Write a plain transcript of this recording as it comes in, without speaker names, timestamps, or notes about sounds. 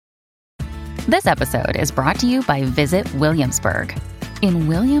This episode is brought to you by Visit Williamsburg. In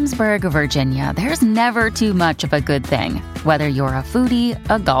Williamsburg, Virginia, there's never too much of a good thing. Whether you're a foodie,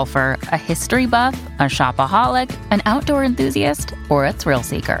 a golfer, a history buff, a shopaholic, an outdoor enthusiast, or a thrill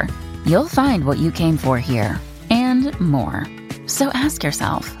seeker, you'll find what you came for here and more. So ask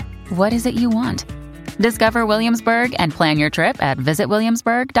yourself, what is it you want? Discover Williamsburg and plan your trip at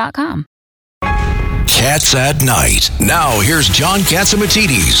visitwilliamsburg.com. Cats at Night. Now here's John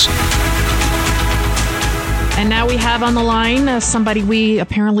Catsimatidis. And now we have on the line somebody we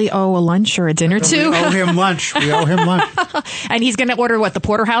apparently owe a lunch or a dinner to. We owe him lunch. And he's going to order what? The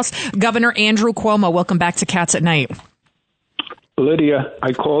porterhouse? Governor Andrew Cuomo, welcome back to Cats at Night. Lydia,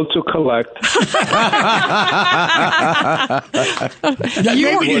 I called to collect. Is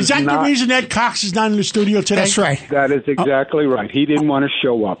that the reason Ed Cox is not in the studio today? That's right. That is exactly right. He didn't want to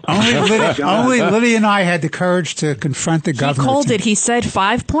show up. Only Lydia and I had the courage to confront the governor. He called it. He said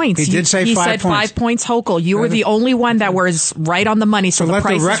 5 points. He did say 5 points. He said 5 points, Hochul. You were the only one that was right on the money, so the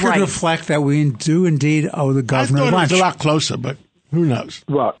price is right. Let the record reflect that we do indeed owe the governor lunch. I thought it was a lot closer, but who knows?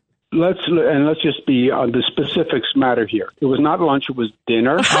 Well, let's just be on the specifics matter here. It was not lunch; it was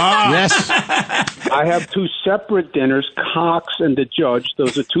dinner. Yes. I have two separate dinners, Cox and the judge.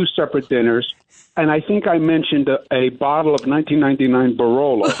 Those are two separate dinners. And I think I mentioned a bottle of 1999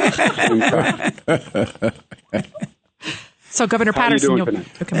 Barolo. So, Governor Patterson, you'll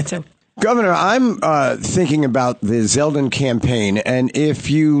come in too. Governor, I'm thinking about the Zeldin campaign, and if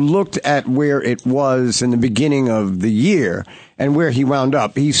you looked at where it was in the beginning of the year and where he wound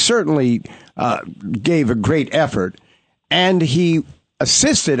up, he certainly gave a great effort, and he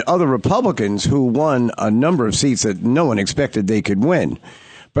assisted other Republicans who won a number of seats that no one expected they could win.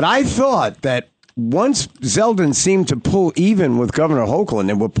 But I thought that once Zeldin seemed to pull even with Governor Hochul, and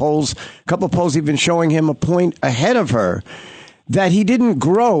there were polls, a couple of polls even showing him a point ahead of her, that he didn't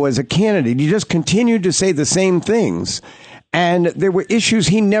grow as a candidate. He just continued to say the same things. And there were issues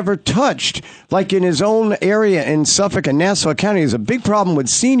he never touched, like in his own area in Suffolk and Nassau County. There's a big problem with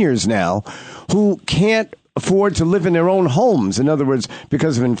seniors now who can't afford to live in their own homes. In other words,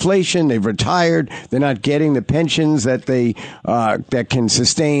 because of inflation, they've retired. They're not getting the pensions that they that can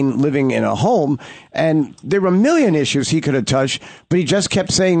sustain living in a home. And there were a million issues he could have touched, but he just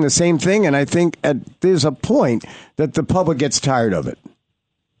kept saying the same thing. And I think there's a point that the public gets tired of it.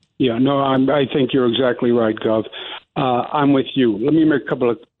 Yeah, no, I think you're exactly right, Gov. I'm with you. Let me make a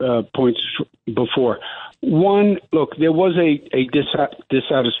couple of points before. One, look, there was a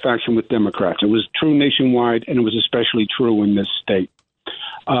dissatisfaction with Democrats. It was true nationwide, and it was especially true in this state.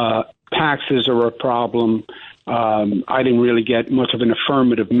 Taxes are a problem. I didn't really get much of an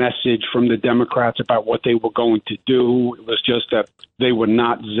affirmative message from the Democrats about what they were going to do. It was just that they were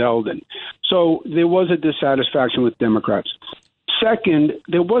not Zeldin. So there was a dissatisfaction with Democrats. Second,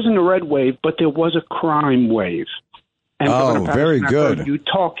 there wasn't a red wave, but there was a crime wave. And very good. I heard you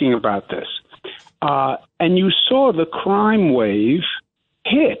talking about this. And you saw the crime wave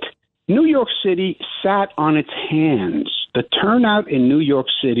hit. New York City sat on its hands. The turnout in New York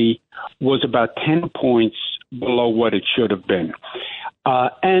City was about 10 points below what it should have been.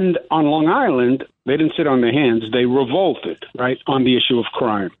 And on Long Island, they didn't sit on their hands. They revolted, right, on the issue of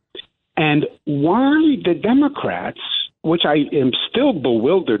crime. And why the Democrats, which I am still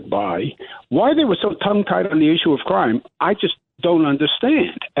bewildered by, why they were so tongue-tied on the issue of crime, I just don't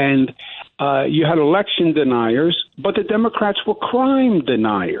understand. And you had election deniers, but the Democrats were crime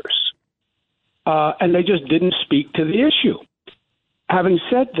deniers. And they just didn't speak to the issue. Having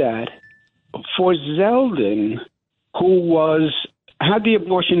said that, for Zeldin, who had the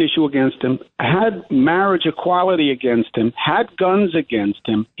abortion issue against him, had marriage equality against him, had guns against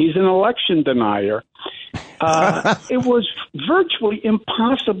him, he's an election denier. It was virtually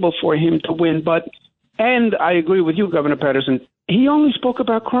impossible for him to win. And I agree with you, Governor Patterson, he only spoke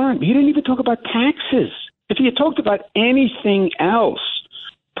about crime. He didn't even talk about taxes. If he had talked about anything else,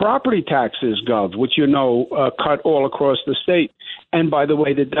 property taxes, Gov, which cut all across the state. And by the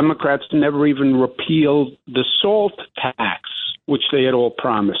way, the Democrats never even repealed the SALT tax, which they had all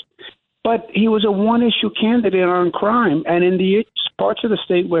promised. But he was a one-issue candidate on crime, and in the parts of the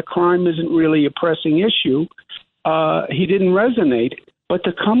state where crime isn't really a pressing issue, he didn't resonate. But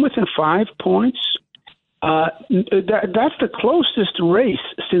to come within 5 points, that's the closest race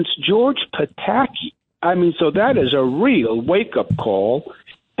since George Pataki. I mean, so that is a real wake-up call,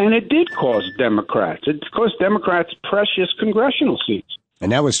 and it did cost Democrats. It cost Democrats precious congressional seats.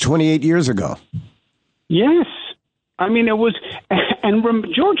 And that was 28 years ago. Yes. I mean, it was, and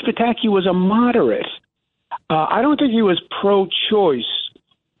George Pataki was a moderate. I don't think he was pro-choice,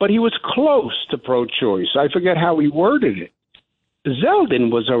 but he was close to pro-choice. I forget how he worded it.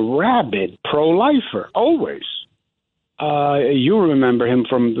 Zeldin was a rabid pro-lifer, always. You remember him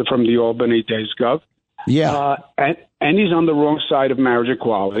from the Albany days, Gov. Yeah. And he's on the wrong side of marriage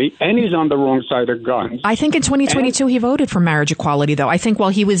equality, and he's on the wrong side of guns. I think in 2022 he voted for marriage equality, though. I think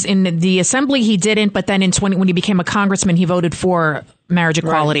while he was in the assembly, he didn't, but then when he became a congressman, he voted for marriage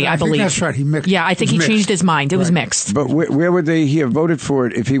equality, right. I believe. That's right. He mixed. Yeah, I think he changed his mind. It was mixed. But where would he have voted for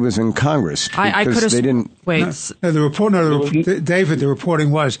it if he was in Congress? I could have. They didn't. Wait. David, the reporting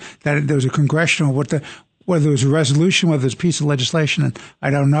was that there was a congressional, whether it was a resolution, whether it was a piece of legislation, and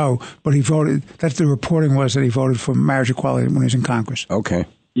I don't know, but he voted. That's the reporting was that he voted for marriage equality when he was in Congress. Okay.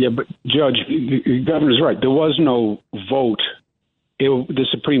 Yeah, but Judge, the governor's right. There was no vote. The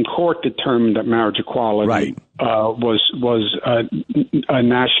Supreme Court determined that marriage equality was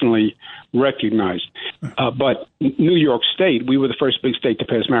nationally recognized. But New York State, we were the first big state to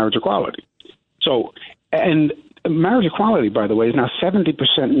pass marriage equality. So, and marriage equality, by the way, is now 70%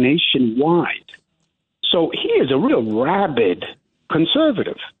 nationwide. So he is a real rabid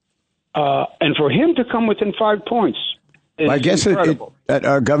conservative. And for him to come within 5 points is incredible.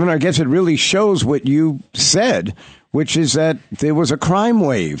 Governor, I guess it really shows what you said, which is that there was a crime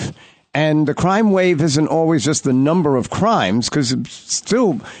wave. And the crime wave isn't always just the number of crimes, because it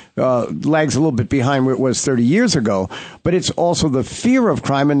still lags a little bit behind where it was 30 years ago. But it's also the fear of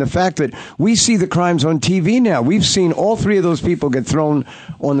crime and the fact that we see the crimes on TV now. We've seen all three of those people get thrown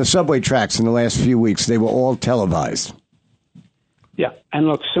on the subway tracks in the last few weeks. They were all televised. Yeah. And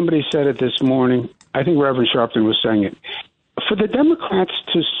look, somebody said it this morning. I think Reverend Sharpton was saying it. For the Democrats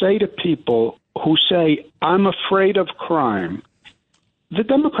to say to people who say, I'm afraid of crime, the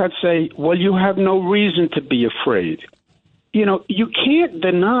Democrats say, well, you have no reason to be afraid. You know, you can't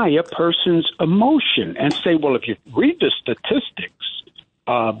deny a person's emotion and say, well, if you read the statistics,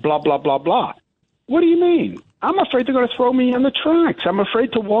 blah, blah, blah, blah. What do you mean? I'm afraid they're going to throw me on the tracks. I'm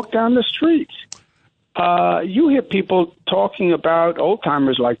afraid to walk down the street. You hear people talking about,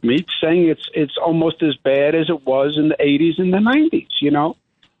 old-timers like me, saying it's almost as bad as it was in the 80s and the 90s, you know.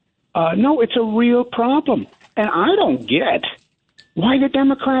 No, it's a real problem. And I don't get why the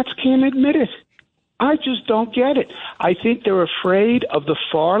Democrats can't admit it. I just don't get it. I think they're afraid of the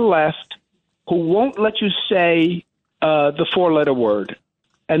far left who won't let you say the four-letter word.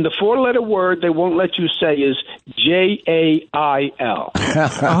 And the four-letter word they won't let you say is Jail.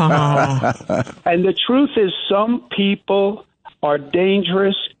 And the truth is some people are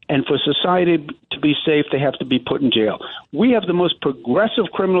dangerous, and for society to be safe, they have to be put in jail. We have the most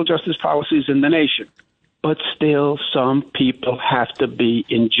progressive criminal justice policies in the nation. But still, some people have to be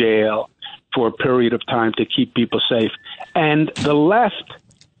in jail for a period of time to keep people safe. And the left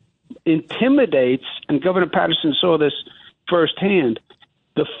intimidates, and Governor Patterson saw this firsthand,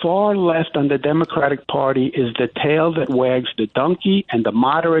 the far left on the Democratic Party is the tail that wags the donkey, and the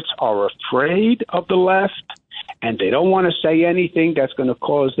moderates are afraid of the left, and they don't want to say anything that's going to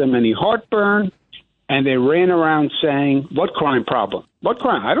cause them any heartburn. And they ran around saying, what crime problem? What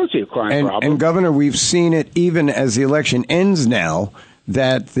crime? I don't see a crime problem. And, Governor, we've seen it even as the election ends now,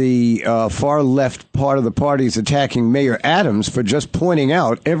 that the far left part of the party is attacking Mayor Adams for just pointing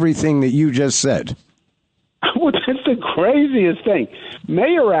out everything that you just said. Well, that's the craziest thing.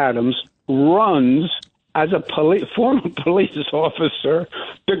 Mayor Adams runs as a former police officer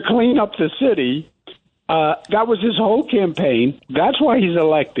to clean up the city. That was his whole campaign. That's why he's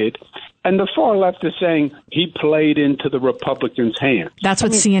elected. And the far left is saying he played into the Republicans' hands. That's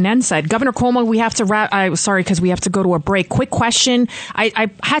what CNN said. Governor Cuomo, we have to because we have to go to a break. Quick question.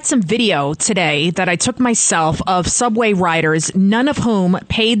 I had some video today that I took myself of subway riders, none of whom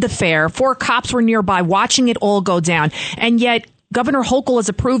paid the fare. 4 cops were nearby watching it all go down. And yet Governor Hochul has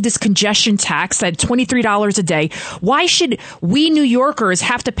approved this congestion tax at $23 a day. Why should we New Yorkers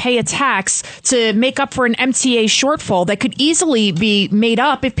have to pay a tax to make up for an MTA shortfall that could easily be made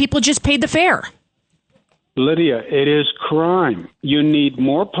up if people just paid the fare? Lydia, it is crime. You need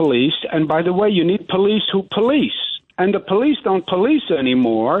more police. And by the way, you need police who police. And the police don't police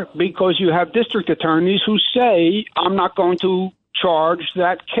anymore because you have district attorneys who say, I'm not going to charge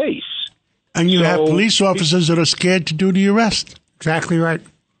that case. And you have police officers that are scared to do the arrest. Exactly right.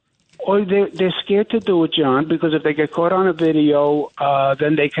 Or they're scared to do it, John, because if they get caught on a video,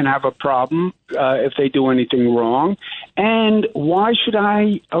 then they can have a problem if they do anything wrong. And why should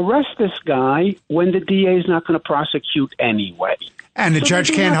I arrest this guy when the DA is not going to prosecute anyway? And the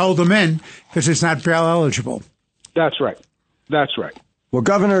judge can't hold him in because it's not bail eligible. That's right. That's right. Well,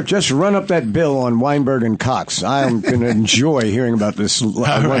 Governor, just run up that bill on Weinberg and Cox. I'm going to enjoy hearing about this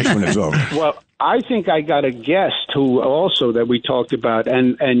lunch when it's over. Well, I think I got a guest who also that we talked about,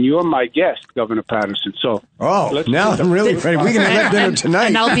 and you're my guest, Governor Patterson. So, now I'm really ready. We can have that dinner tonight.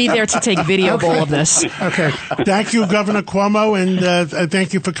 And I'll be there to take video of all of this. Okay. Thank you, Governor Cuomo, and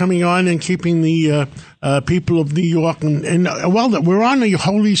thank you for coming on and keeping the people of New York and we're on the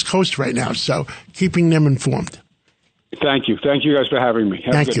whole East Coast right now, so keeping them informed. Thank you. Thank you guys for having me.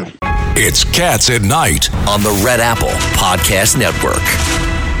 Have Thank a good you. night. It's Cats at Night on the Red Apple Podcast Network.